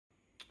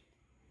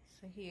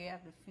So here I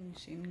have the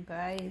finishing,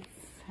 guys,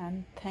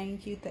 and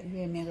thank you that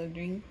you never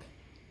drink.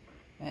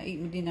 I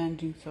eat my dinner and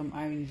drink some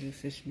orange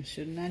juice, which I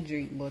should not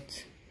drink,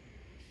 but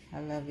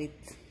I love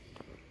it.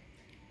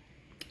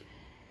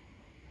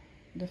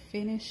 The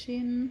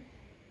finishing,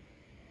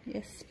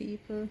 yes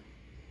people,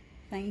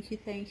 thank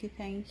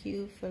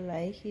you for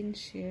liking,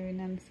 sharing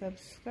and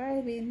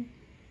subscribing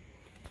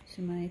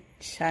to my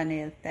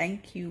channel.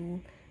 Thank you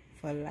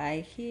for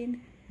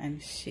liking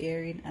and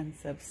sharing and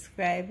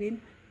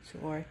subscribing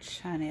to our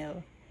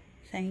channel.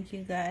 Thank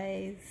you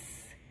guys,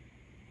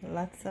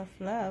 lots of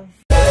love.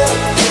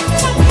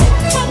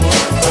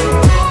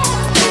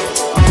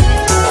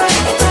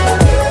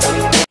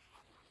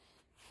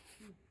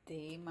 Good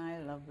day, my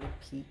lovely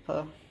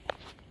people.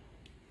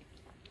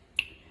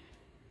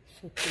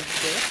 So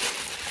today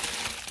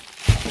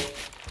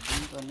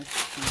I'm gonna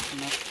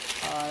season up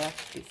all of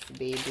this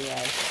baby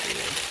right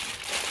here.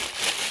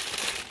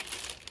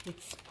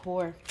 It's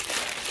pork.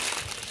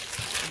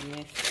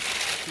 Yes,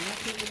 not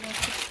good enough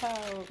to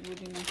thaw,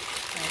 good enough to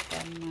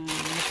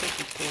take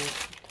it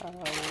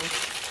out,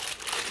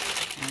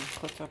 and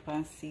cut up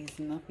and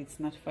season up. It's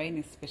not for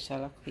any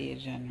special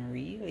occasion,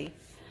 really.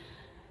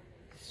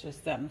 It's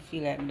just that I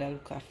feel like I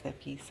look after a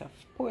piece of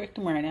pork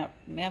tomorrow.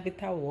 I have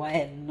it a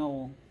while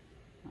now.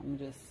 I'm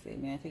just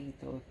saying, I take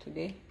it out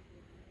today.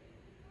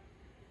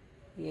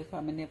 Yeah,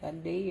 I'm never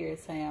there,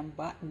 so I am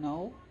back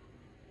now.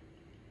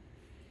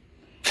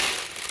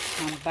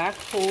 I'm back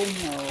home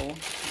now.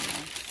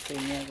 So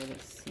I'm going to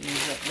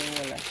squeeze up the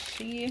whole of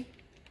she.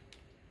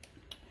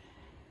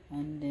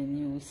 And then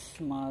use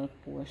small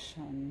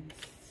portions.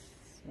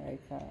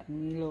 Like I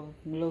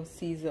love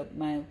seize up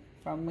my,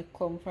 I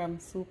come from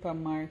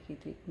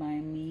supermarket with my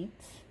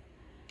meats.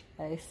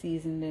 I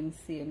season them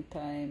same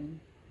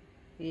time.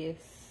 Yes.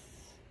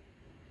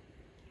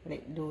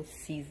 Let those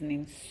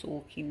seasonings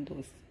soak in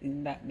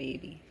that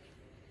baby.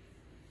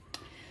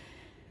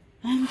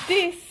 And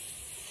this,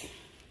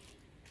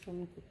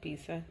 some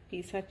piece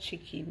of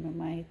chicken I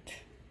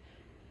might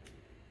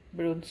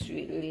brown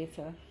straight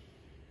later.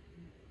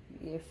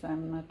 Yes,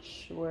 I'm not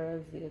sure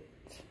as yet.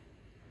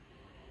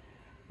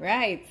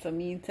 Right, so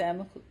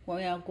meantime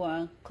when I go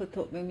and cut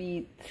up my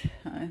meat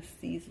and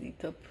season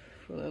it up,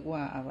 we'll go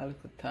and have a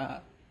little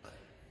talk.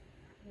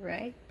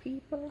 Right,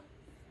 people?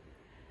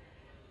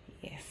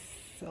 Yes.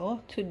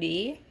 So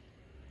today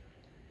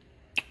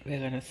we're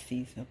gonna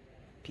season a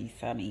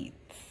piece of meat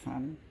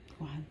and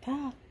go and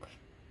talk.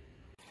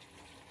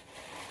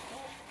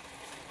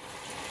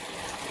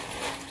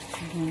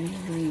 I'm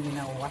leaving a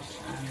wash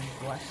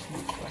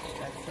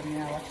that. So me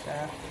I wash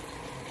that.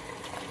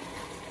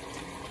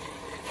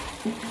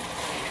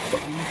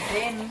 And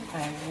then I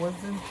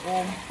wasn't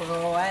home for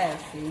a while,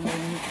 so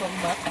when you come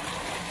back,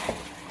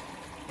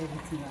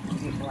 everything has to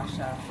get washed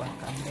off back.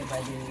 I'm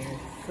never there.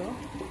 So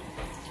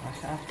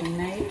wash off the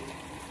knife,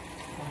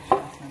 wash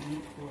off the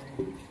meat for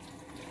it.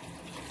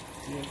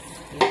 Yes,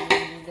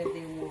 every day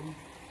they won't.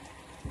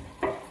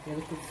 The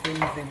little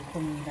friends them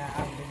come in and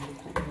have them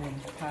little home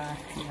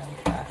party and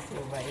pass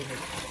over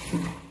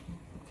everything.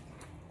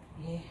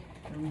 Yeah,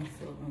 rinse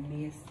over my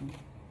basin.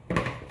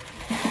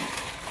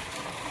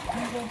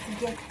 I'm going to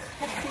get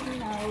cutting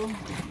now.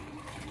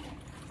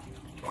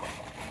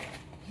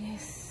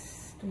 Yes,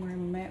 tomorrow I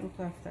might look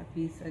after a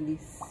piece of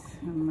this.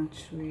 I'm not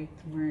sure if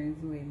tomorrow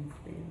is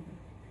Wednesday.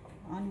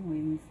 On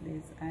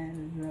Wednesdays I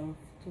love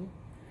to.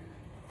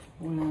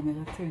 Hold on, I'm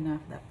going to turn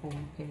off that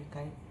phone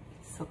because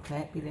it's so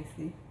like let's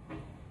see.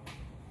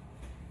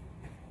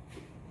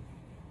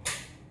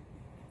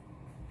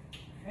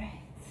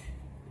 Right.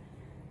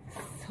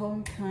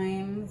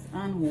 Sometimes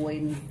on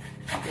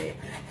Wednesday.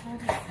 How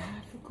does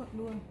that forgot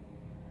though?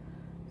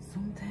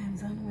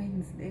 Sometimes on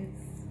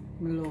Wednesdays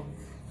I love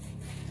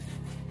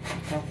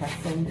to look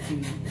after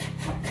something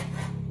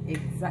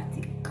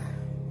exotic.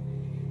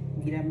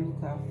 Give them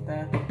look after,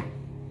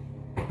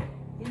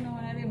 you know,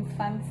 one of them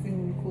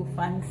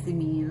fancy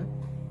meal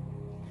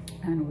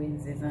on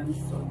Wednesdays and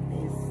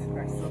Sundays,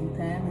 or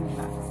sometimes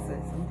lobster,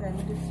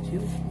 sometimes just stew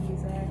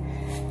peas or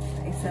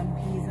rice and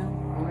peas and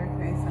pork,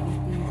 rice and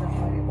peas and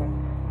whatever.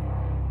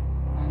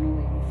 On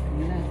Wednesday,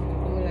 you know,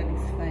 all of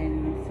this fine.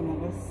 Some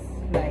of us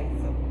like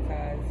some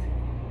because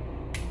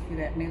see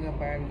that mega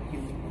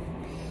barbecue.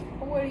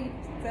 What eat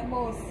the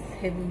most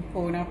 7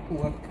 pounds of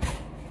pork.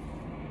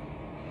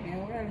 I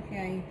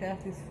can't eat that,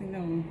 you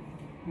know,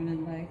 when I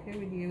like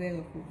every day we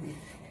go cook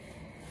this.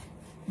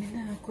 I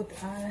now cut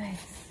all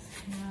rice.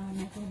 No,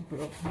 I go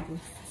broke, I go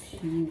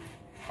stew.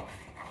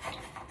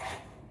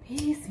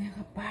 Peace, make a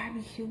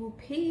barbecue,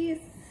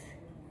 peace.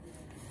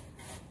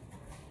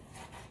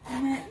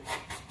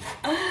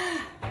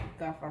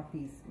 Got for a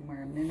piece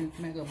more. Then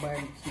make a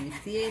barbecue,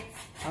 see it?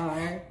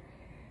 Or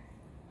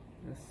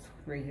just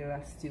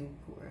regular stew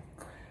pork.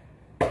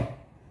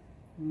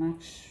 I'm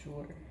not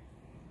sure.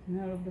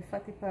 I love the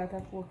fatty part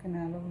of pork and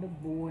I love the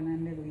bone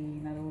and the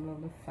lean. I don't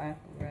love the fat,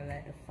 or I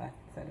like the fat,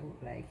 so I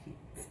don't like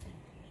it.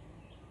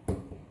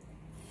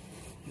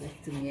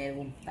 But to me, I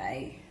won't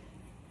buy.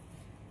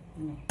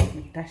 No,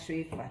 that's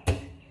really fat. But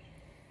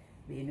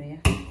you know, you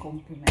have to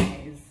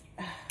compromise.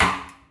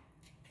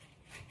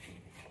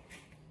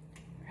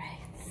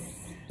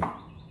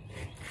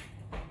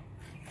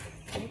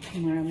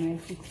 tomorrow I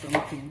might cook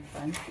something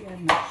fancy.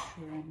 I'm not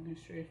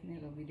sure if I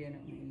have a video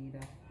not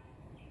either.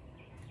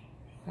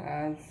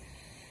 Because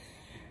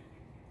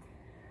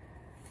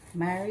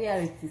my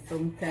reality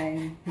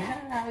sometimes,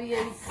 I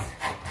always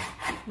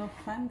no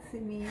fancy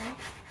meal.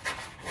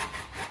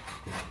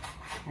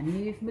 And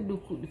even if I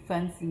do cook the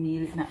fancy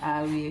meal, it's not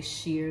always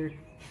share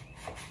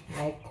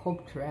like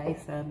cooked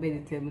rice or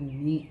vegetable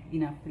meat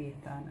in a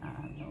plate and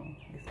all. No.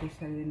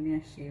 Especially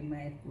when I share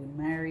my food,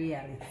 my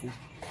reality.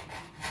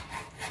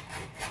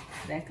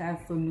 Like I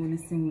also know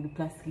the same with the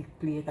plastic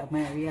plate of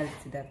my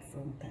reality that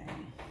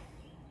sometimes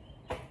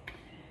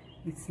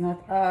it's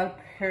not all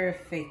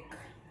perfect.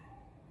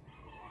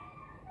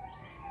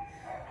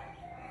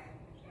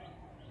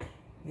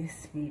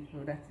 Yes,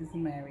 people, that is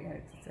my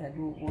reality. I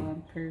don't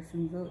want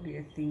persons out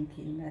there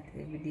thinking that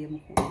every day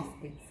I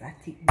cook this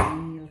exotic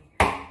meal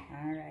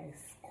and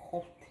rice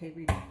cooked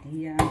every day.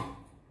 No.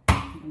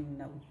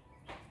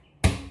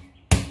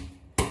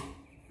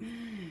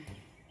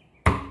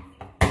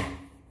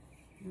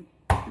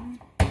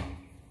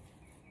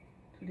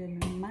 Today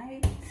I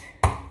might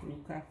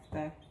look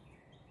after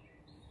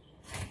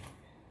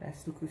that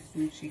look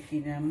stew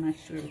chicken. I'm not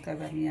sure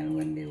because I'm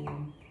alone the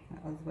home. My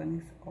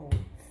husband is out.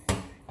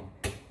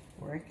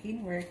 Working.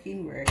 I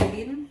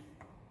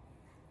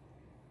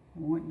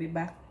won't be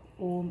back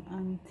home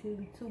until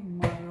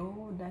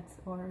tomorrow. That's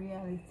our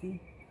reality.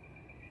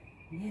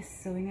 Yes,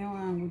 so when you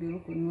want to go to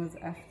look when it was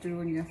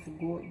afternoon, you have to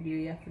go out there,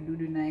 you have to do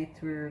the night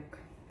work.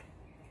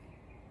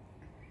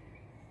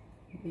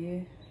 Yeah,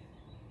 you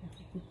have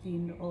to put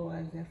in the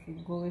hours, you have to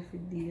go every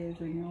day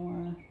when you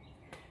want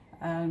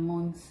all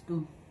months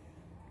too.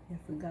 You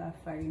have to go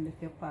find with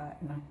your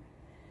partner.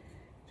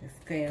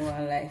 Just kind of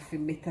want life be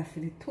better for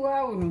the two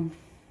of them.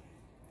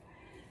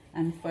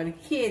 And for the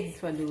kids,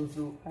 for those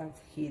who have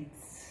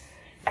kids.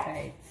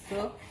 Right,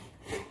 so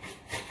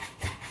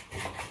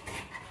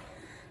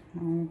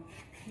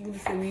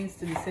this is used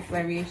to the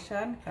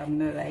separation. I'm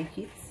not like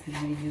it. I'm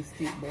not used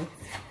to it, but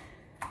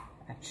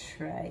I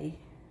try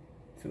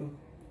to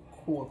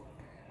cope.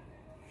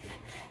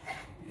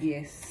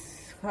 Yes,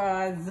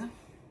 because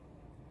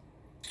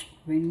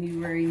when we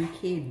were in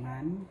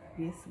Cayman,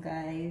 yes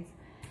guys,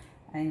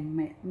 I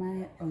met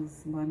my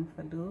husband.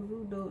 For those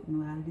who don't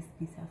know, all this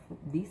piece of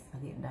this I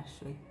get that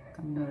show.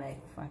 I'm not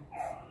like fat.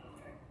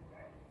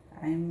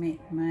 I met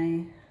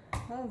my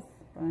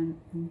husband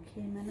in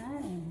Cayman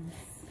Islands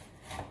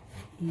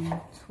in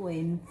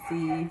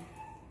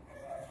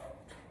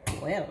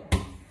 2012.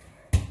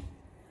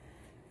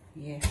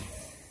 Yes,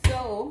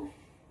 so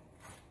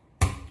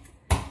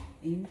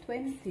in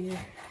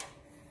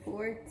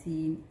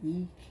 2014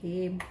 he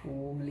came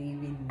home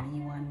leaving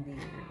me one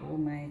day. Oh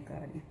my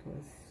god, it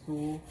was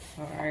so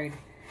hard.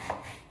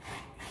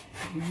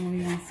 You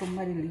know, when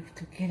somebody live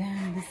together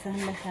and this and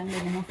that and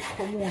then you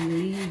come home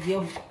leave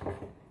you.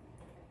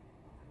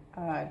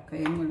 Hard, because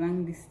you know,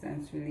 long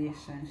distance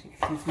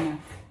relationships is not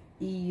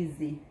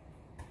easy.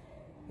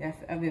 You have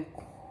to have a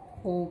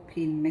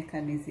coping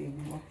mechanism.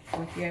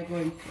 What we are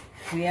going to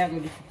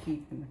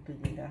keep them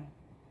together.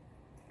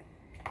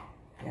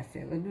 You have to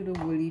do the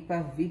whole heap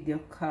of video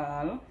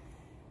call.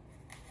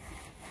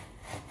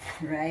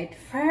 Right,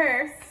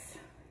 first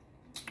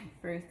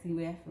thing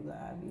we have to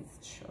have is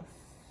trust.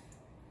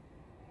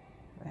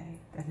 Right,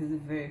 that is the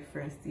very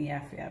first thing you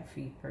have to have for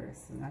your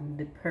person, and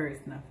the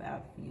person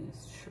have to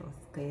use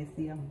trust. Because you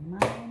see, your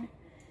mind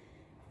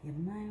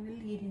will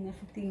lead you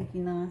to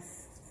thinking of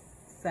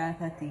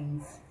sort of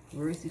things.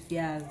 Worse if you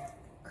are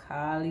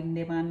calling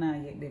them and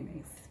not get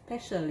them,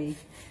 especially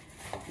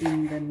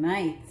in the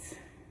night.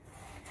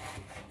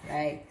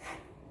 Right,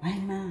 my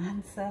man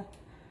answer,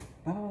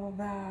 blah blah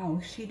blah.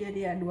 Oh, she did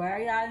it. Do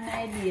I all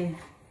night there?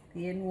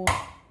 You know,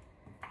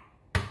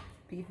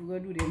 people go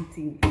do them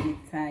thing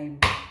anytime.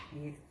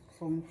 Yes,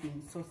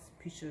 something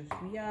suspicious.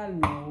 We all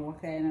know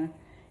what kind of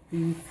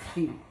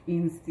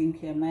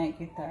instinct you might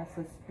get a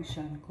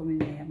suspicion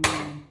coming in your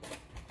mind.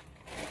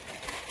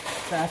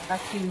 Start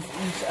accusing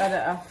each other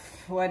of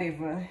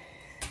whatever.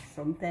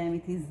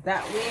 Sometimes it is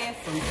that way,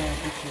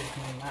 sometimes it is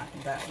not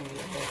that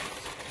way.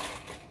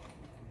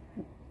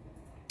 But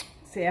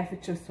so you have to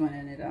trust one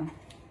another.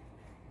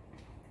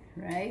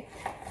 Right?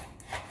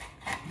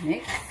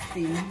 Next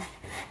thing,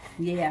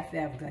 you have to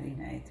have God in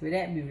it. Whether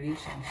it be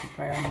relationship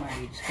or a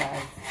marriage,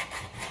 because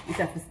it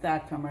has to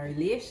start from a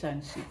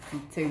relationship to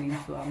turn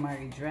into a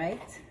marriage,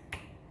 right?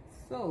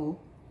 So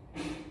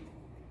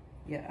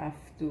you have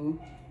to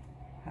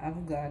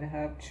have God,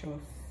 have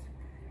trust.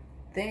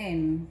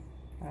 Then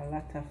a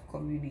lot of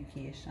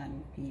communication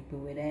with people,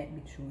 whether it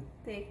be through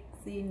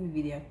texting,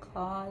 video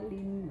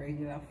calling,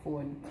 regular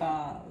phone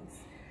calls,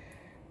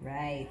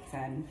 right?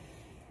 And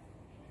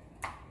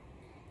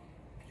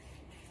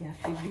you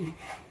have to be,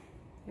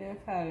 you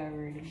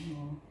already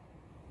know,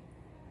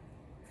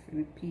 for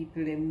the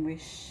people them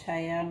wish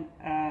shy and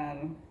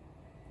all.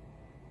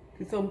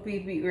 To some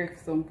people it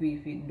works, some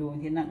people it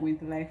don't. You're not going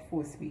to like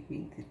force people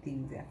into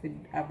things. You have to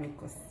have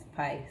like a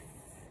spice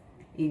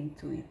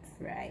into it,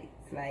 right?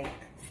 Like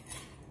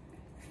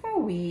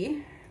for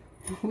we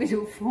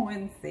do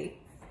phone sex,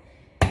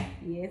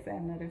 Yes,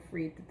 I'm not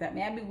afraid to talk.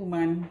 I'm a big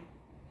woman.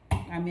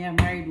 I'm a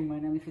married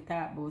woman. I'm if you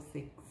talk about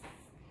sex.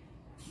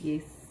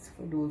 Yes,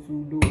 for those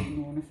who don't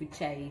know, if you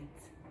try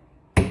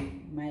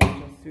it, might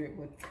just work.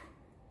 But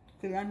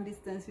for long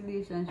distance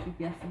relationship,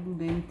 you have to do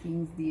them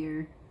things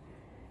there.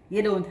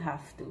 You don't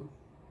have to.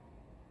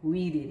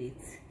 We did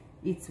it.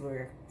 It's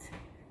worked.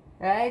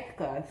 Right?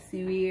 Because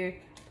we're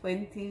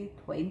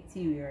 2020,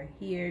 we are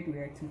here, we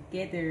are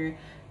together,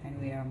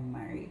 and we are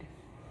married.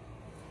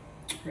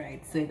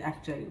 Right? So it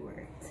actually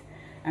worked.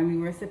 And we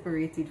were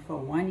separated for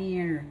 1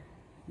 year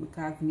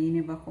because me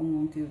never come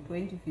home till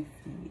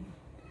 2015.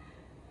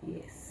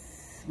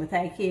 Yes. But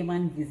I came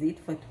and visit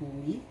for 2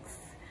 weeks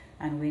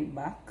and went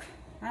back.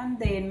 And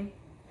then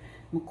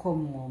I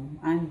come home.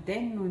 And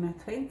then in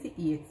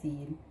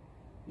 2018,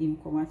 him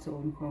come at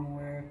home from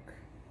work.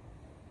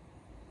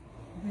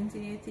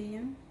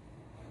 2018?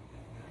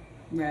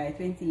 Right,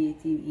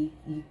 2018,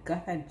 he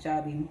got a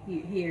job in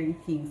here in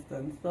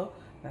Kingston, so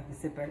we have to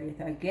separate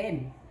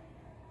again.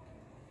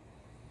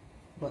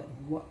 But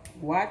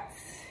what?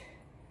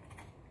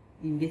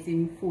 In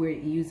getting 4,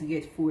 he used to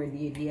get 4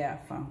 days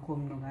off and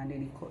come down, and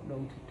then he cut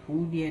down to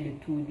 2 days.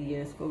 The 2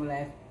 days come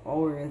like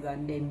hours,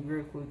 and then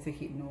work will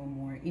take it no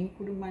more. He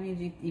could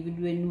manage it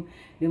even when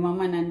the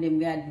mama and them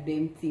got do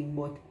them thing,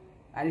 but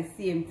at the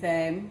same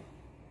time,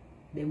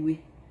 them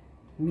we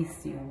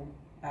miss you.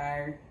 Or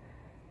I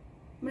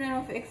don't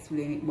know how to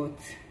explain it, but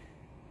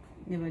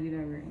never did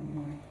I work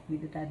no more. We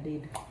did that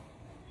dead.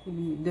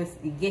 Couldn't just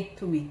it get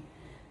to me.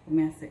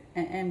 I say,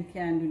 I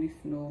can't do this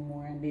no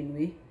more, and then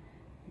we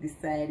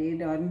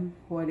decided on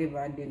whatever,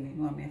 and then you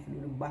know I have to do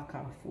the back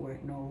and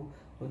forth now.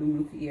 But don't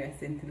look here,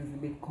 St.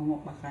 Elizabeth come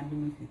up back and do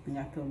my thing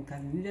at home,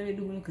 because I usually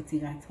do my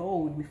thing at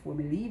home before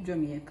I leave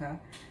Jamaica,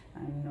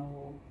 and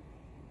now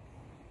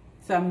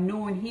so I'm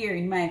known here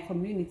in my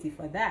community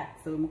for that.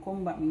 So I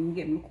come back, I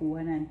get my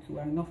 1 and 2,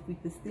 and enough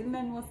people still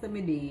don't know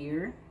some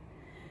there.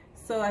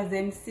 So as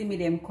them see me,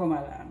 them come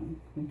along,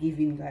 I'm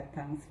giving God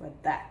thanks for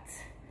that.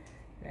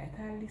 Right,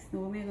 all this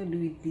now, I'm going to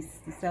do it this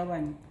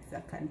one, it's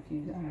a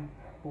confusion,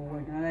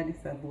 board, all of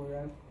this a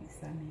board, this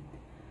and it.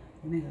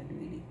 I'm going to do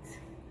it,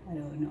 I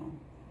don't know.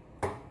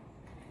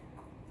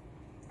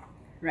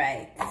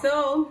 Right,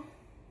 so,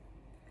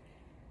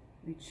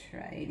 we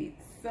tried it,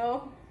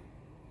 so,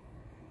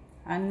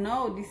 and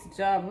now this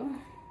job,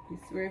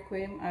 this work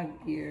where I'm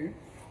out here,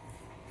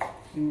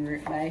 we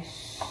work by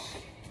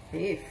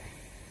shift.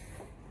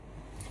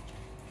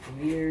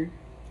 We're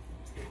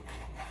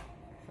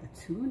for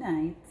 2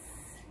 nights.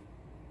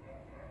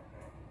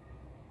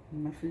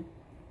 I'm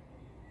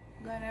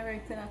gonna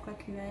work 10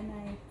 o'clock in the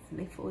night,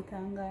 left out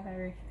and gonna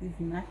work. It's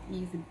not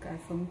easy because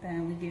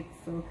sometimes we get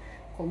so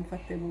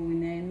comfortable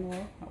when I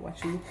know I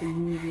watch a little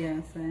movie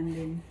and so, and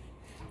then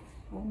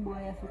oh boy,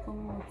 I have to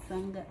come out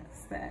and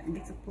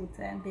get to put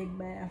in bed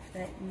by after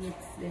 8.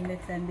 Then the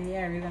time they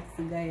are relaxed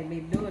to go to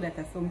bed. Though that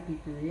is some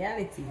people's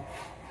reality.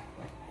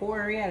 But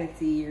our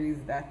reality here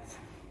is that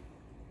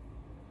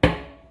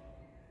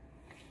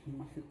you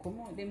have to come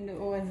out them the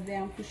hours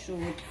there and push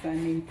out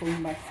and then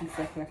come back 6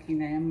 o'clock in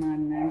the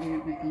morning, and do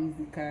it not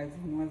easy because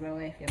you know, as a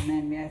wife, your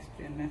man me has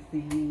to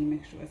understand me,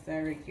 make sure it's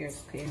alright, you're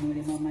okay, you know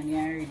the mama you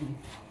already.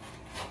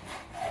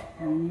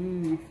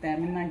 After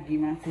I'm not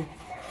giving I say,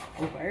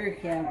 over her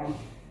cabin,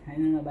 I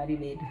don't know about the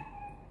bed.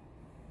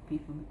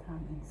 People are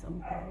talking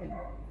sometimes.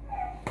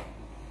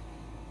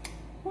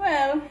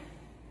 Well,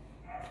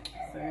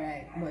 it's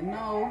alright, but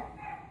now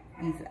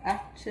he's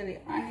actually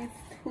on his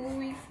 2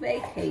 weeks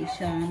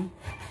vacation.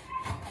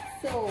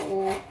 So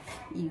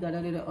he got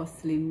a little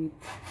hustling with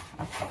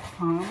a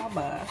farmer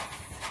boss.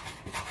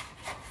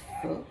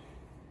 So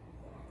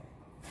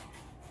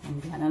I'm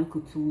gonna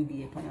look 2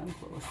 days and I'm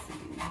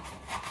hustling.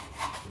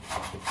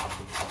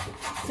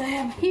 So I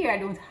am here, I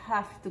don't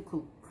have to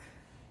cook.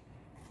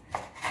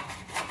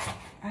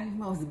 And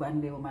my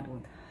husband there, I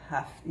don't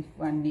have to. If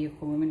one day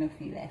come, I don't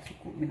feel like to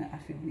cook, I don't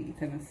have to do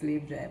it. I'm a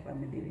slave driver,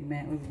 I'm doing. My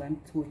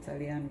husband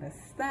totally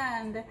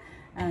understand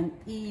and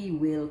he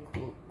will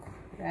cook,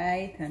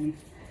 right? And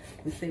if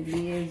we say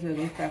Blaze will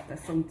look after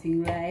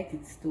something right,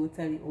 it's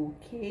totally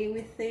okay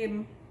with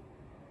him.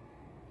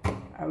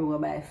 I will go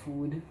buy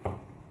food,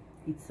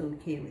 it's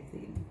okay with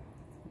him,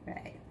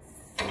 right?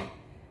 So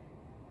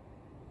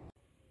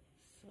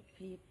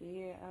people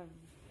here have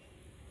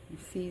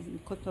season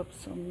cut up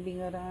some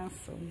bigger than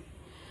some.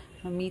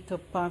 I meet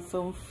up on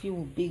some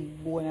few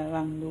big bone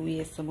along the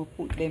way, so I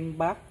put them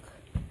back.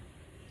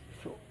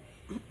 So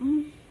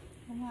I'm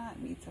not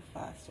meet so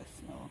fast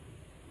just now.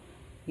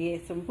 Yeah,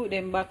 so I put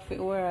them back for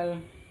a while.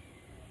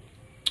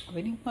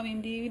 When you come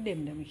in there with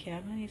them, then we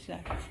can't manage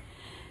that.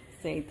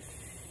 So it's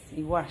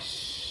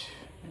wash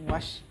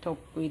it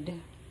up with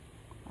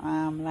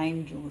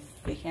lime juice.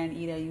 You can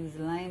either use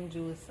lime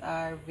juice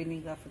or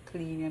vinegar to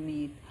clean your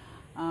meat.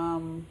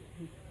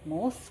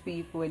 Most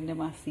people when they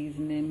are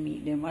season their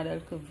meat, them add a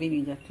little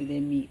vinegar to their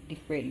meat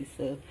differently,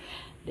 so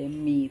the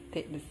meat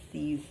take the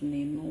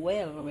seasoning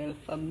well. Well,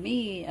 for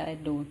me, I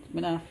don't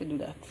have to do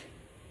that,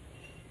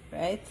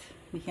 right?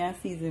 We can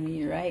season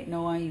meat right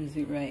now and use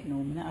it right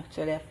now. I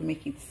actually have to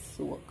make it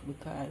soak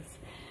because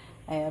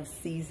I have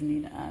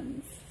seasoning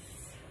hands.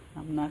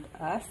 I'm not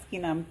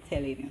asking, I'm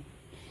telling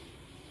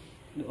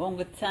you. The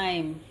only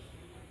time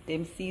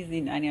them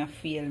seasoning and you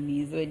feel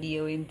me is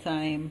when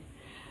time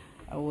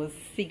I was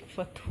sick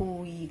for 2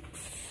 weeks.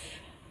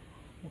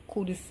 I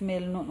couldn't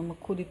smell nothing,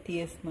 I couldn't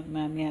taste nothing.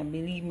 And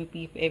believe me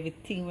people,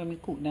 everything when I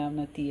cook now I'm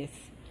not taste.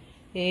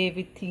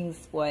 Everything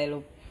spoil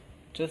up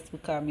just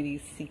because I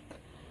is sick.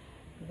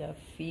 The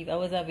fever. I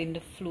was having the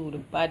flu, the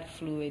bad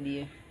flu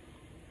idea.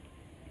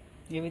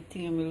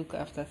 Everything I look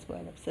after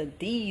spoil up. So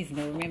these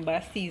now, remember I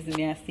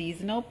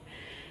season up.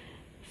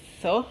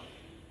 So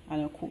I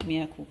don't cook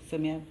me, I cook. So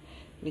I have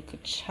little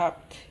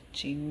chopped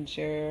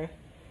ginger,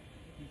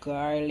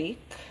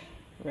 garlic,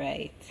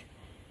 right.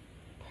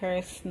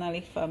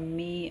 Personally for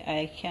me,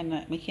 I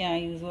can't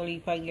use a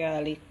heap of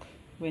garlic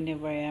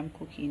whenever I am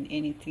cooking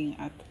anything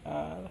at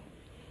all.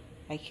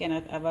 I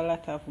cannot have a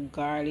lot of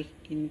garlic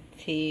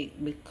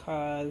intake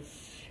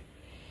because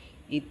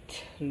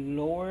it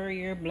lowers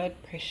your blood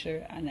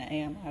pressure, and I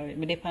am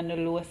on the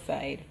lower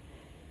side.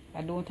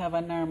 I don't have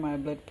a normal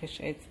blood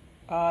pressure, it's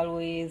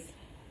always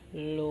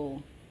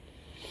low.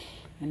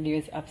 And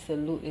there's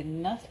absolutely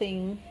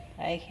nothing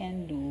I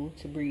can do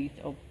to bring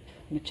it up.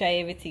 I try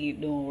everything,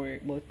 it don't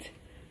work, but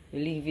we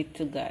leave it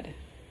to God.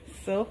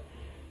 So,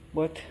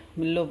 but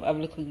I love a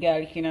little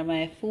garlic in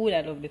my food.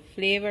 I love the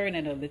flavor and I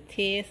love the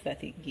taste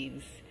that it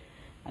gives.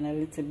 And a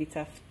little bit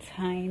of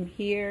thyme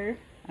here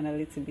and a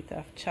little bit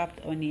of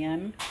chopped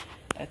onion.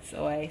 That's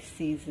how I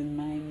season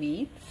my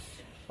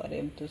meats for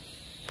them to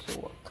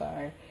soak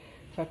or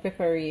for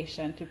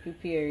preparation to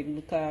prepare it,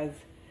 because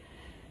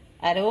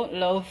I don't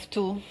love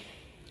to,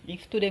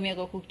 if today I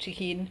go cook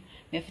chicken,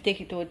 I have to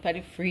take it out of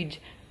the fridge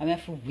and I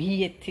have to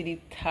wait till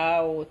it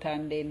thaw out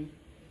and then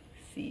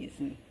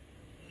season.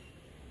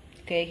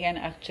 Okay, you can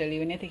actually,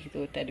 when you take it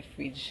out of the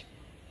fridge,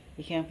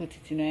 you can put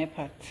it in a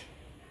pot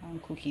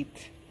and cook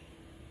it.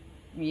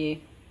 Yeah,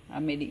 I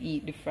made it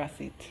eat, defrost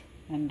it,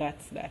 and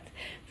that's that.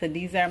 So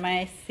these are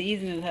my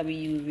seasonings I'll be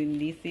using.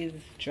 This is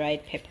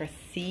dried pepper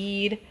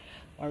seed,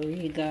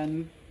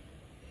 oregano,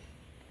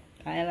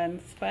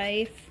 island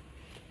spice,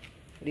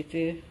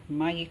 little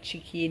Maggi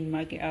chicken,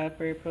 Maggi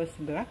all-purpose,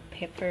 black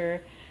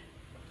pepper,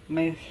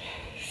 my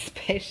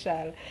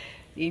special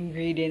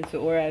ingredients,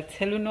 or I'll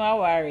tell you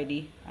now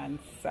already, and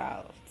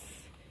salt.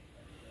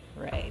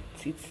 Right,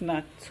 it's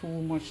not too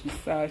much. The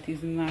salt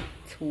is not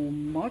too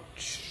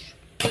much.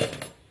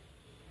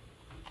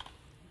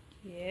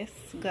 Yes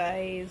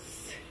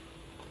guys,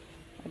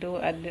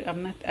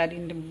 I'm not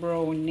adding the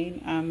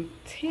browning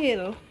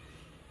until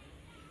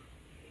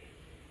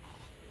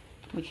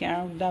we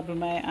can double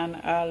my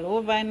hand all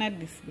over in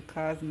this,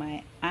 because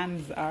my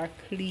hands are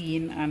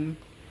clean and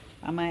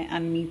my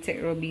hand me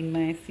take rubbing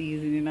my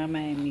seasoning on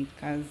my meat,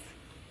 because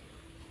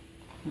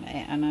my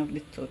hand have the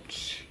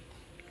touch.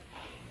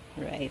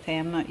 Right, I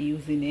am not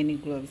using any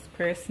gloves.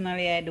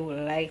 Personally, I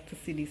don't like to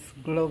see these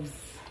gloves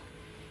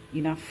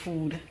in a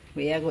food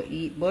where I go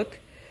eat, but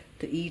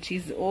to each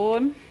his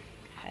own.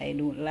 I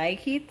don't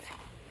like it.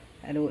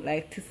 I don't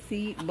like to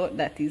see it, but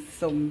that is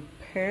some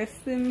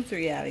person's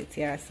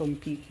reality or some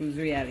people's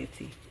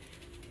reality.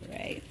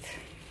 Right,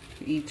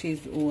 to each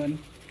his own.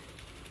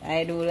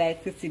 I don't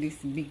like to see this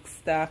big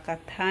stack of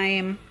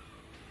thyme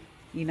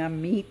in a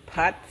meat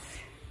pot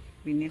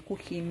when you're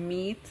cooking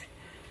meat,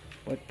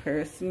 but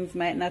persons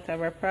might not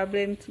have a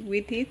problem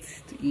with it.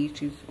 To each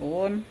his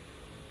own.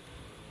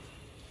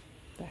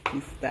 That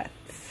is that.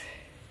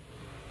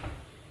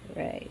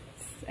 Right,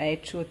 I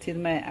trusted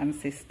my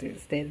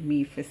ancestors tell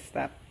me to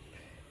stop.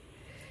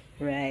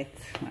 Right,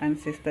 my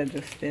ancestor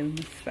just tell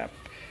me stop.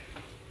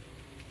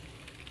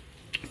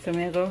 So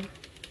I'm going to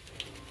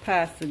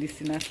pass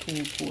this in a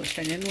 2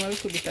 portion. You know a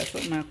little bit of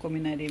something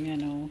coming at them, you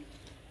know.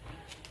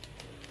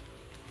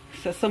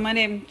 So some of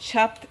them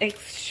chopped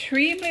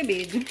extremely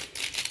big,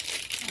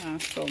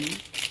 and some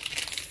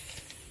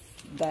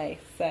diced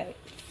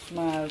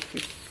small to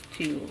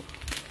stew.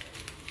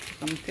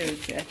 I'm telling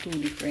you, there are 2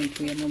 different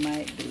ways I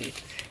might do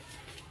it.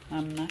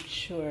 I'm not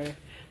sure.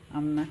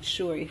 I'm not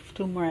sure if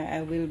tomorrow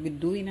I will be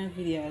doing a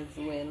video as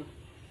well.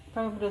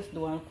 Probably just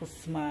do one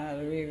small,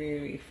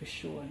 very for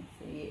sure.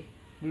 So yeah,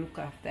 look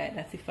after it.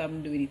 That's if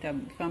I'm doing it.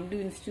 If I'm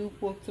doing stew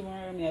pork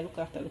tomorrow, I look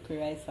after the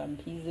rice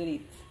and peas with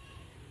it.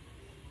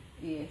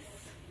 Yes.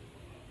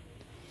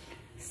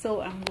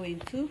 So I'm going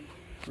to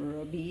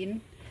rub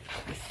in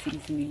the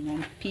seasoning,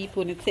 and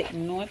people need to take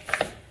notes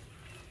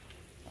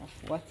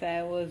of what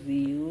I was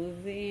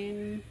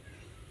using.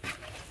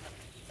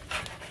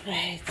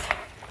 Right.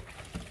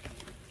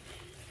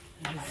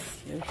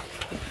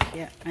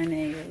 Yeah, and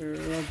I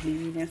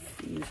rubbing the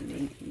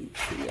seasoning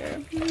into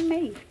your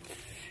mates.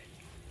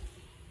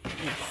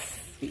 Yes,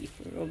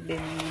 people rub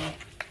them in.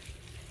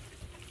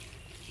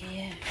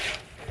 Yeah.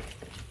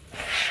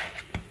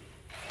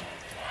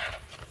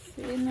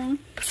 So you know,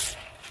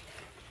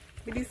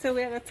 but this is what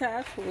we're gonna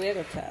talk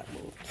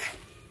about.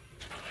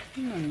 I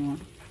don't know.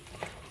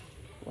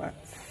 What?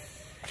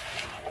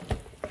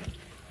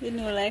 You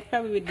know, like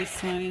probably with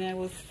this one, I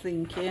was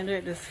thinking, and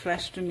it just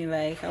flashed to me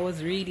like I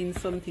was reading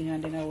something,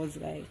 and then I was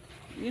like,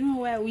 You know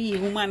why we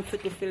women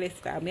sickle feel less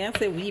calm? I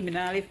say we, me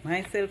not lift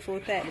myself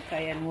out there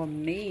because you know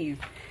me.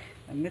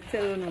 And me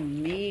tell you, no,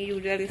 me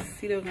usually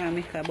sit down and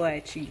make a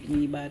boy treat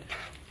me bad.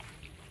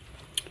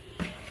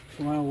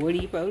 For a whole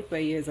heap of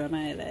years of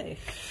my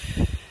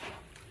life.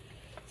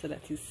 So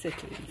that is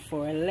settling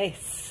for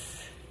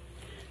less.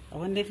 I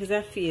wonder if it's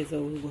a phase I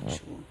will go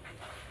through.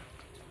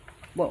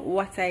 But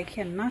what I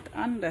cannot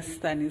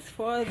understand is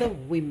for the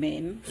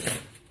women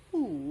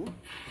who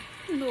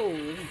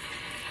knows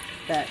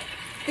that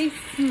this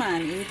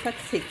man in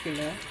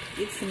particular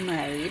is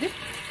married,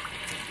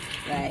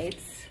 right?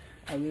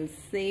 I will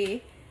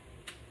say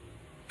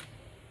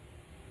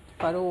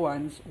for the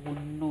ones who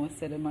know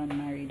say the man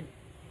married,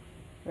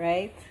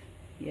 right?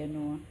 You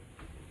know,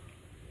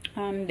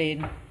 and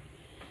then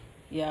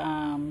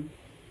yeah,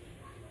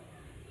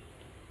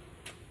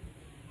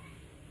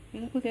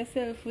 you put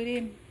yourself with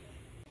him.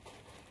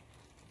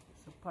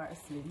 So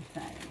parsley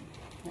time.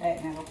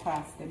 Right, now go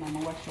pass them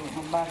and watch out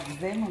my bags.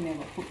 Them we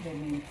never put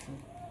them into.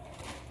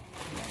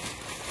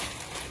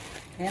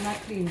 I am a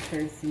clean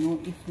person, no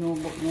if no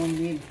but no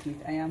make it.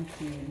 I am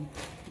clean.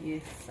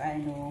 Yes, I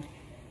know.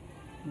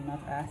 I'm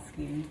not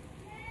asking.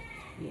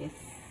 Yes,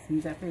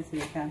 he's a person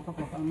that can pop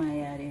up on my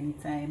yard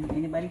anytime.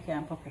 Anybody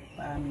can pop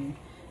up on me.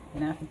 You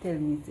don't have to tell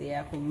me say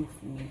I come look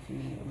for me if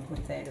you go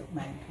tidy up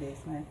my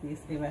place. My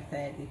place never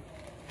tidy.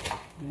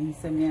 The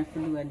least of me have to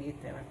do a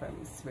daytime I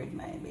probably spread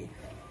my bed.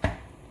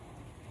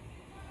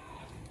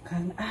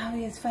 Cause I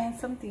always find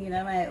something in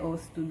my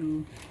house to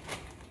do.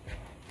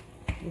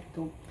 Get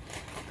up,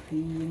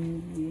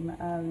 clean,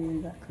 I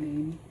always are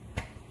clean.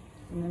 I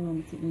don't know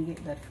if me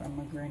get that from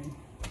my granny.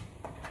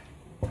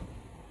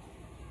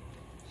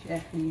 She a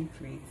clean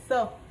free.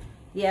 So,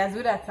 yeah, as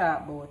we talk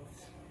about,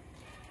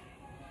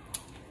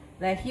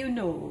 like you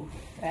know,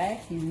 right?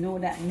 You know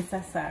that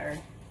Mr. Sar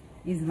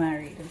is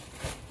married,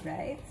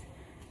 right?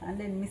 And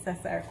then Mr.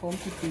 Sar come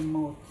put him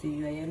out to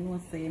you, and you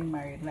know say he's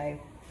married, like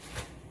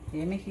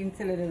you make him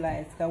tell you the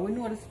lies. Because we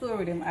know the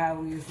story them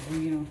always do,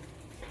 you know.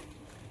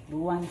 The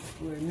one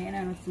story. Me and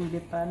I know two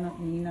depend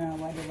nothing, you know,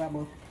 whatever,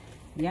 but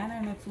yeah, I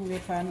know two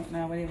depend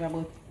nothing, whatever,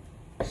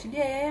 but she did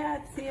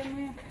yeah, same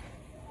way.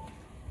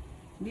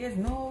 There's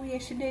no way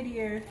she did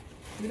here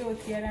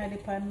without you and I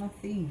depend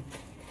nothing.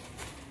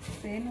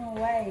 So you know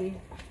why?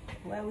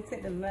 Why we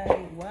take the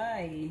lie?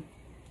 Why?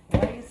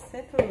 Why you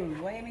settle?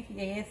 Why you making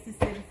your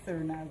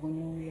sister not going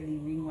to really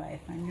ring wife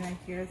and you're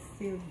like you're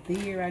still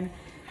there, and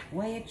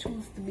why you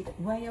choose to be,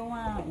 why you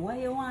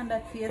want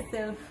that for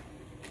yourself?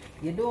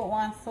 You don't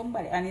want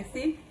somebody, and you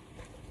see,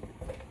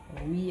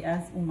 we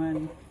as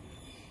women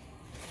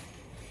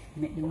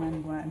make the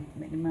man go and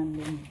make the man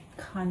then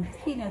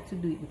continue to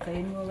do it because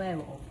you know why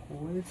we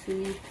uphold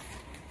to it.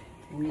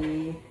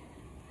 We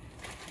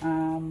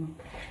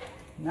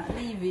not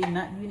leaving,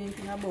 not doing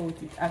anything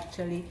about it,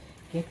 actually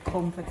get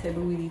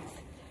comfortable with it,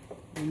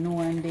 you know,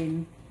 and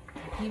then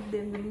give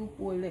them the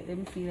loophole, let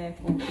them feel like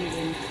okay,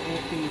 then it's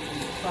okay, it's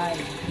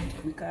fine.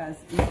 Because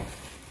if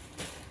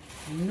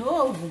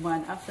no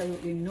woman,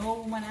 absolutely no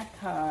woman at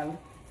all,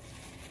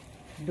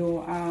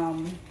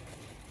 don't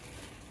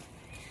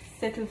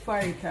settle for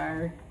it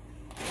or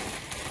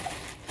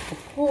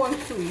hold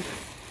to it,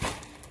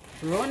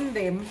 run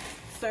them,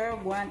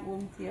 serve one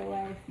home to your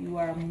wife, you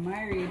are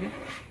married,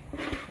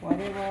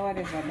 whatever,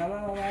 blah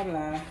blah blah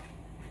blah,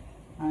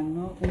 and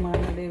no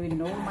woman there with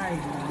no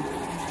marriage man.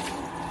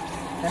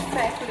 That's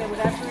cycle they would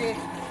have break,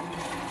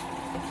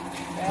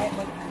 right?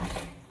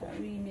 But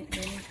we make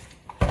them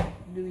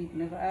do it.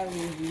 Never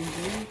always do it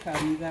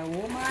because he's a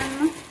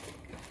woman.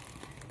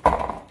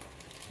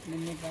 They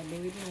never do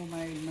it no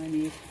married man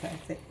if I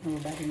say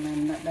nobody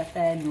man, not that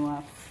I know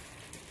of.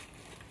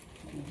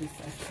 Just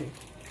I say,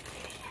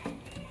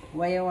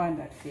 why you want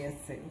that for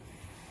yourself?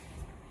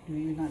 Do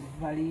you not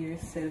value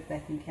yourself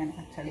that you can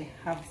actually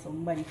have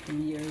somebody for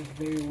your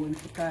very own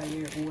to call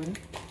your own?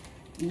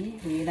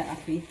 You're not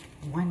happy.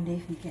 One day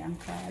if you can't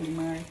call him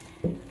or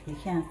you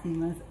can't see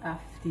him as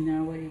often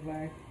or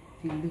whatever,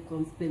 you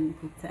become spend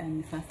good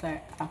time if I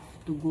start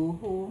have to go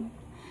home.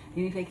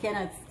 And if I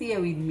cannot stay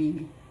with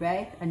me,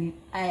 right? And if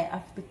I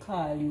have to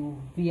call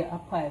you via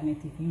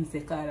appointment if you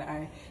say call,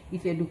 or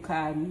if you do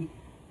call me,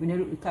 when you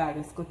look the call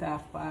just cut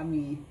off for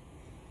me,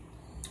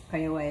 for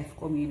your wife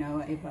come in or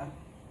whatever.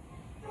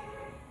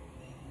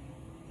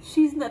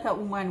 She's not a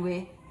woman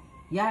where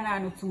you're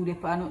not no two day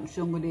for nothing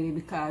show there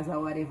because or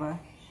whatever.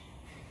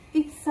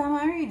 It's a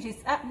marriage,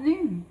 it's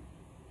happening.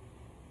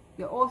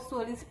 Your whole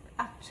soul is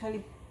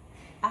actually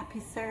happy,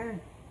 sir.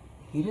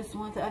 You just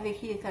want to have a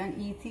cake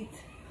and eat it.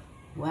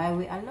 Why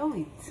we allow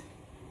it?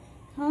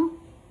 Huh?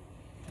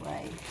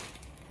 Why?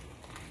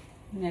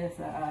 Yes,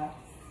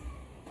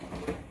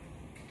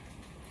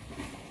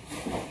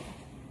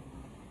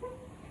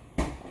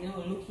 you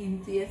know, look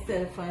into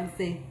yourself and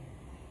say,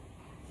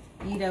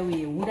 either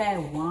way, would I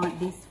want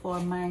this for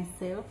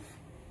myself?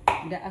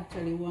 Would I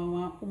actually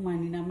want a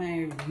woman in a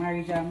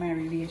marriage or my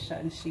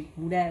relationship?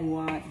 Would I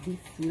want this?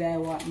 Would I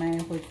want my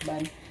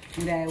husband?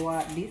 Would I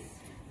want this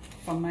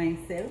for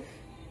myself?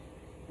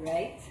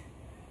 Right?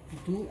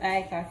 Do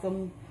I?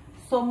 Cause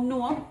some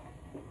know.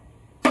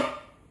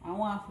 I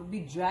want to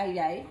be dry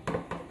eye.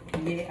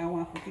 Yeah, I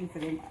want to think for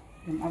them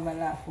have a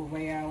laugh over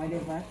here or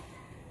whatever.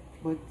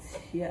 But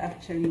you're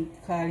actually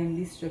calling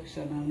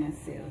destruction on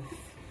yourself.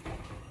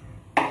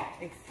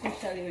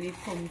 Especially when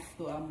it comes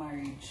to a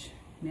marriage.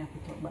 I have to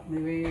talk about my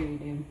very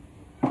them.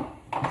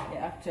 You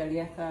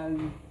actually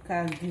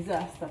cause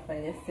disaster for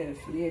yourself,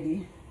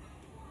 lady.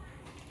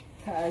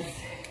 Because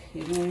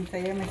you know if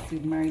you mess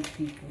with married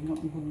people,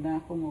 nothing good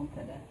not come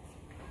out of that.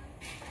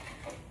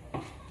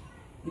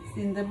 It's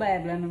in the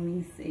Bible and I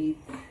mean say it.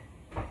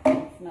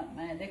 It's not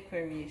my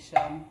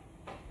declaration.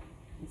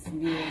 It's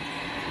weird.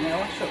 I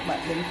wash up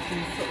back them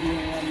things something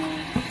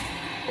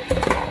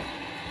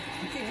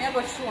I think I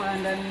got show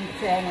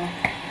underneath there.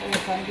 I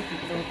can get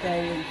it out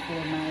there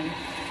for my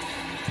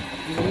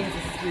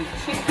lazy sweet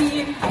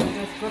chicken. I'll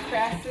just go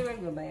across the road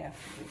and go buy a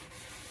food.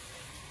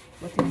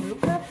 But if you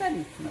look after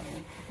this now,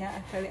 you can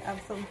actually have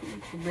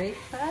something for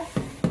breakfast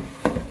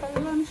for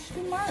lunch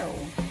tomorrow.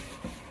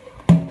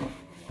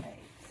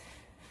 Right.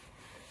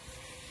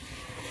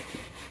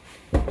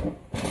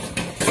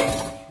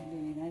 Then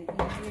in the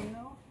evening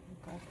now,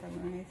 look after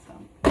my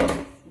son.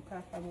 Look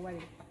after what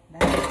it.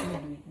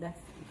 That's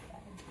it.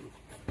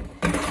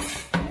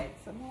 Right,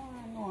 so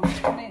no.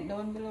 Comment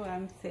down below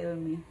and tell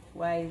me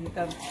why is it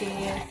of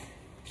case.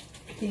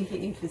 Think you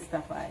if you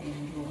stop at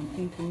him, don't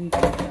think you need to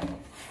stop.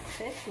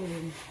 Settle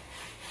him.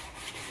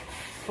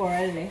 For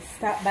let's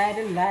stop by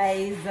the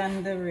lies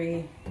and the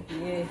ray.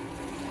 Yeah.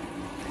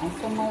 And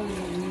somehow we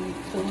need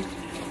to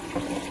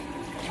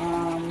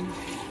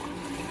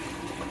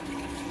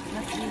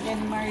not even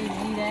marry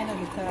either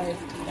because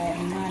like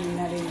man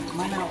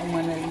and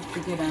woman are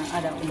together and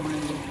other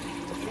woman live.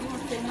 You know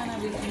say man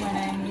with woman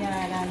and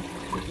yard and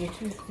you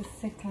choose to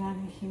settle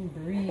and him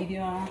breed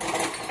you.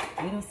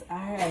 It was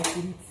alright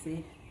he did say.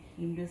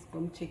 Him just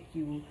come check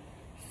you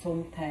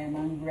sometime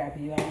and grab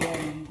you and let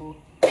him go.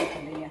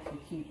 And then you have to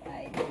keep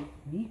hiding.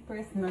 Me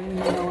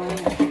personally, I don't want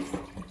that.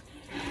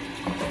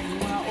 I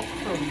want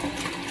upfront.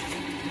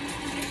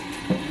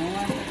 I don't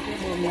want to say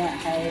about me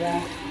either.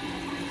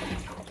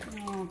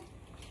 No.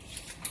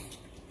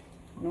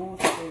 No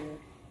sir.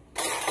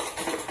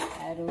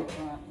 I don't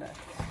want that.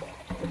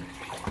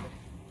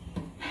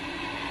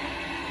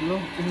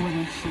 Love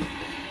ownership.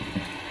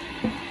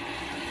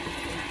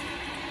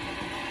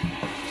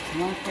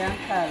 One can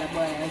call a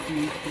boy as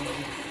me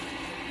please.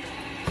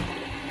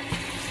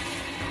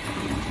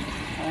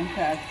 One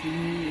can see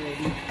me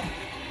ready.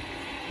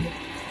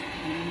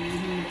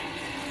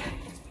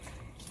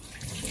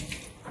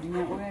 I'm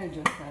not well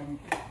just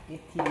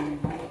getting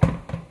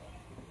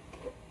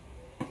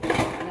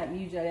that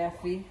usually I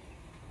feel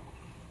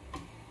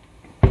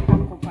pack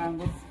up and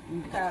go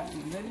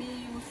maybe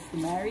used to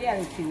my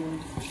reality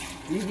was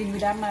living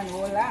with a man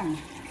all long.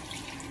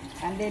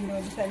 And then when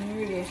it's a new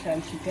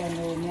relationship, you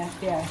know, me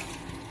after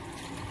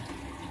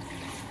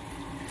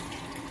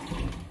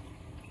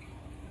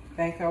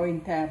like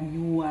one time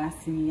you want to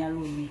see me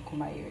alone, me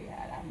come here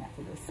yard and I have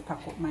to just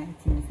pack up my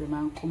things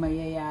and come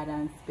here yard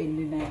and spend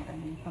the night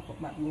and then pack up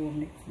back home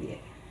next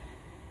day.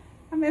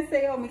 And I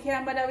say, oh, I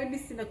can't bother with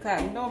this in the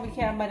car. No, I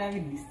can't bother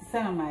with this. This is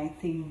not my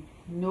thing.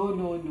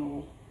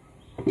 No.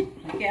 I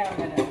can't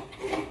bother.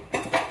 I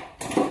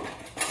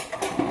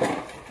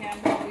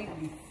can't bother with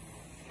this.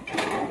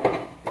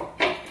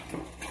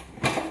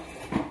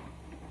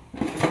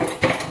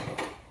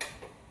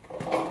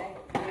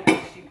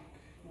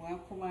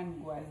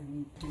 Go as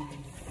me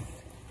please.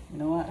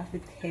 No, I have to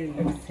tell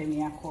you, say me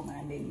I come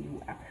and then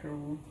you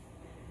approve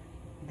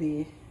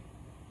the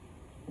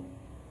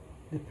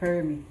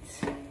permit.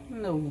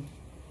 No.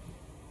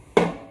 I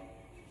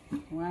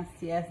want to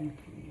see as me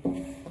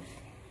please.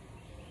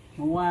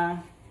 I want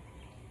to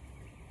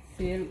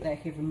see you look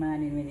like every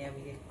morning when you have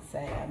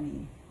excited. I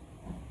mean,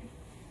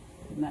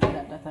 not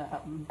that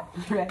happen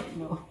right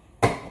now.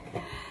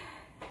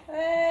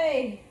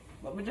 Hey,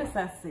 but I just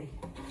have to say.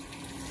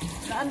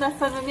 You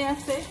understand what I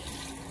say?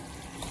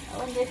 I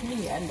want to get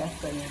me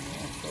understand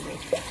what I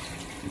say.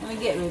 I want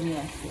to get what I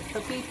say. So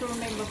people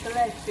remember to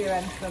like, share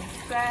and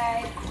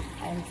subscribe.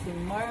 And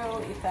tomorrow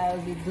if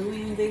I'll be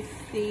doing this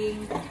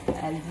thing,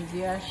 I'll give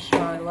you a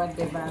short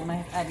whatever I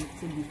might add it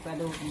to this. I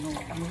don't know.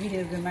 Some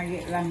videos gonna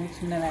get long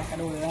which me like I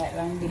don't like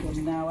long videos.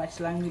 Now watch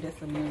long videos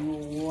so I don't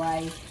know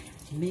why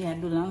me I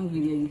do long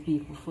videos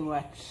people for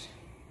watch.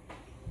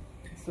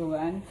 So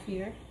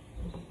unfair.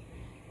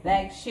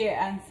 Like, share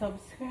and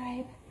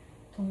subscribe.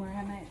 Tomorrow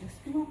I might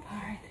just do a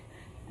part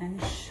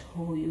and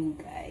show you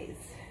guys.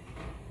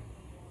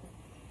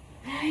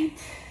 Right?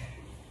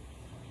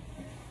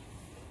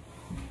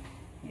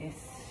 Yes.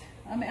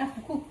 I may have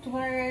to cook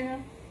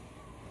tomorrow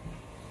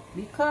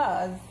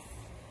because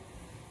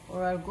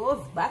Oral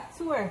goes back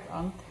to work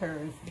on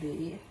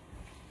Thursday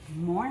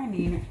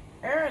morning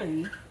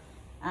early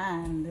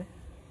and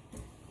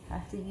I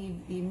have to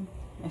give him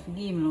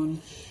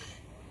lunch.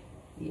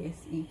 Yes,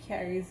 he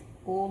carries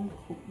home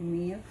cooked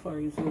meal for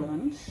his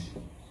lunch.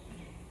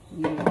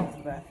 He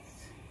loves that.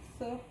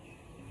 So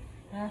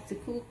I have to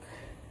cook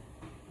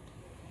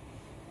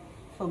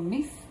for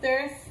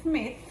Mr.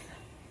 Smith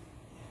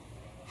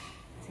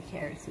to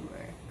carry to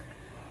work.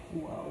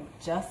 Wow,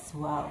 just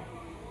wow.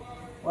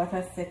 What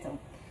a setup.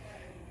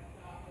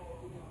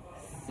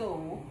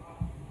 So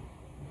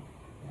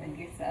I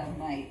guess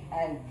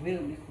I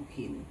will be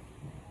cooking.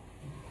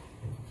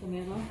 So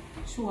I'm gonna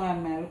chew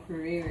on my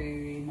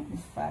very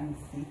nothing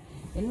fancy.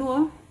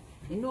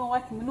 You know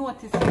what I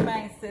noticed for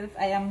myself?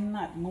 I am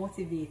not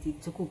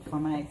motivated to cook for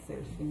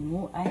myself. You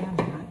know, I am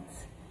not.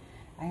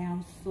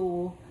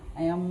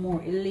 I am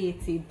more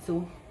elated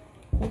to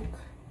cook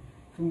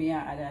for me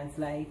and others.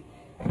 Like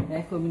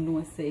when you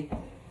know say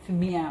for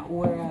me and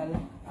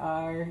oral,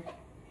 or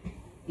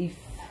if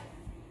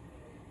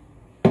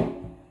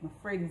my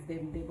friends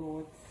them they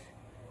both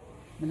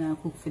I don't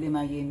cook for them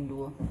again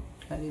though.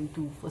 For them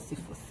too fussy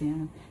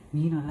and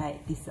me not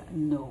like this.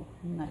 No,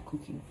 I'm not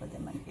cooking for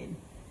them again.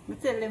 I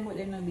tell them what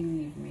they don't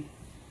believe me.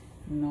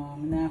 No,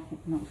 I'm not cook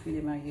not for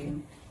them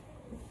again.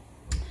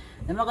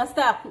 I'm not gonna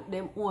start cook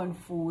them own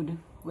food.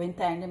 When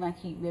time them I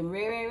keep them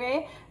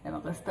rare. I'm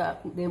not gonna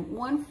start cook them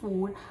own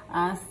food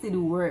and still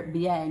do work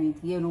behind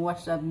it. You know,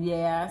 watch that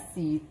behind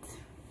see it.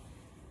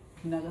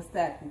 I'm not gonna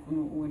start cooking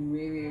my own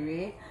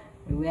rare.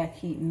 We I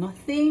keep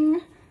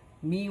nothing.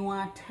 Me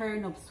want to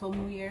turn up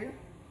somewhere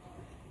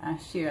and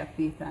share a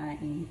plate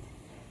and eat.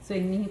 So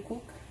when me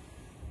cook,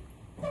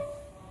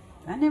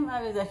 and them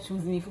always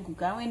choose me for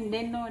cook. And when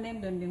they know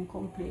them done, them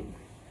complain.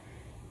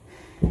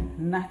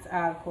 Not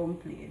all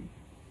complain.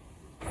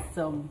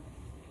 Some.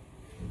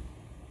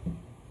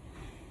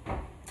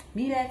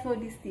 Me like how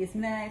this tastes.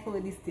 Me like how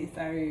this tastes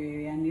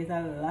already. And there's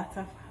a lot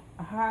of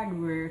hard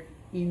work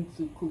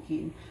into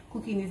cooking.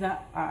 Cooking is an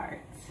art,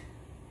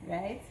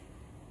 right?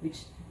 Which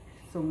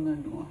some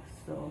don't know.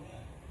 So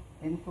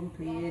them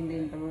complain,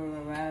 then blah,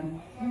 blah,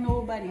 blah.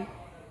 Nobody.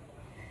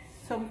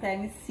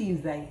 Sometimes it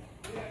seems like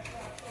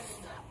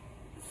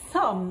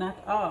some, not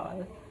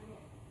all,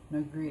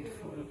 not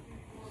grateful.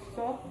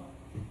 So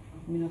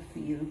I don't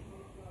feel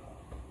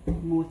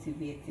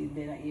motivated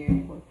then I hear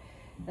it. But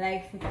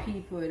like for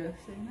people that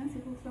say, Nancy,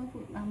 cook some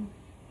food.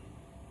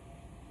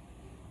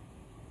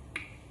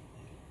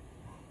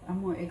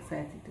 I'm more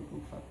excited to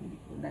cook for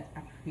people that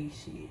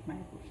appreciate my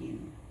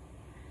cooking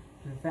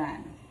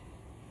than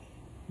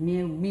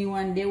me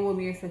one day when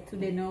me say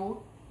today now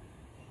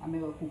I'm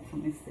gonna cook for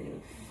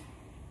myself.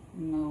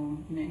 No,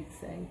 I'm not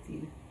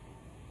excited.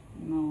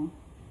 No.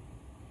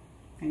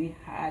 And it's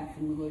hard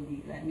for me to do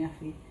it. Like me have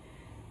to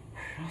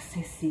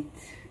process it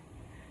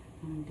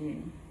and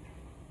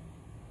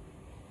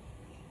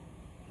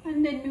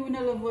then me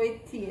wanna love how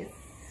it tastes.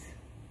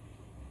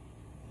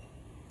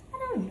 I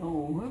don't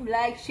know.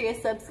 Like, share,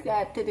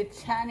 subscribe to the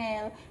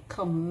channel,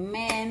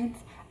 comment.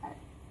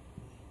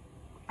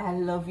 I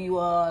love you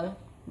all,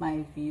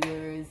 my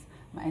viewers,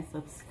 my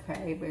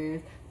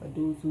subscribers. For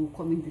those who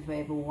comment, if I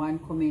have one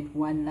comment,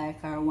 one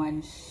like, or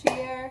one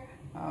share,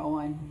 or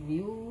one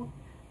view,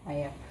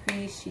 I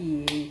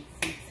appreciate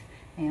it.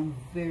 I am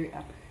very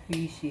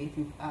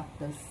appreciative of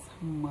the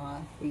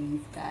small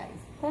things, guys.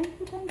 Thank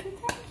you, thank you,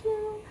 thank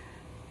you.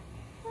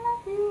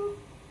 Love you.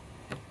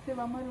 So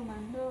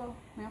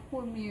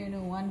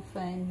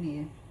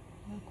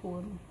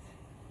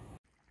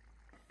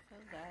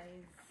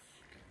guys,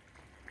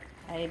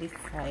 I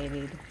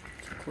decided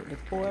to cook the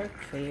pork,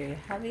 so here you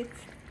have it.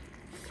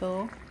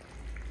 So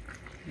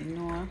you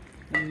know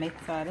the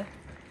method: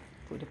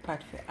 put the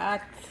pot for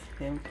hot,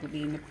 then put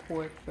in the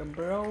pork for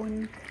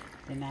brown,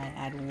 then I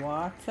add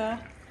water.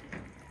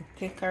 It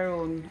take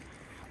around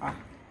an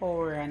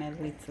hour and a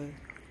little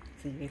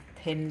to get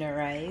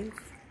tenderized.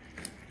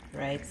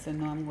 Right, so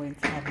now I'm going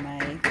to add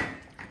my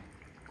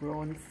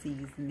ground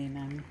seasoning,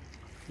 and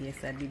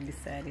yes, I did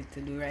decided to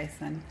do rice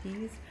and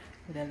peas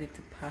with a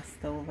little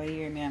pasta over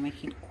here. Now I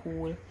make it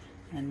cool,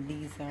 and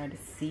these are the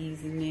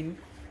seasoning.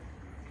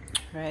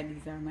 Right,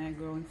 these are my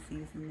ground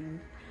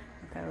seasoning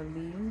that I will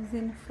be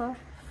using for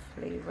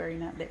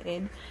flavoring at the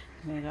end.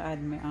 I'm going to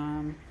add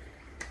my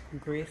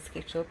Grace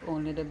ketchup,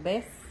 only the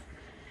best.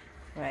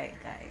 Right,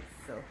 guys,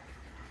 so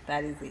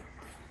that is it.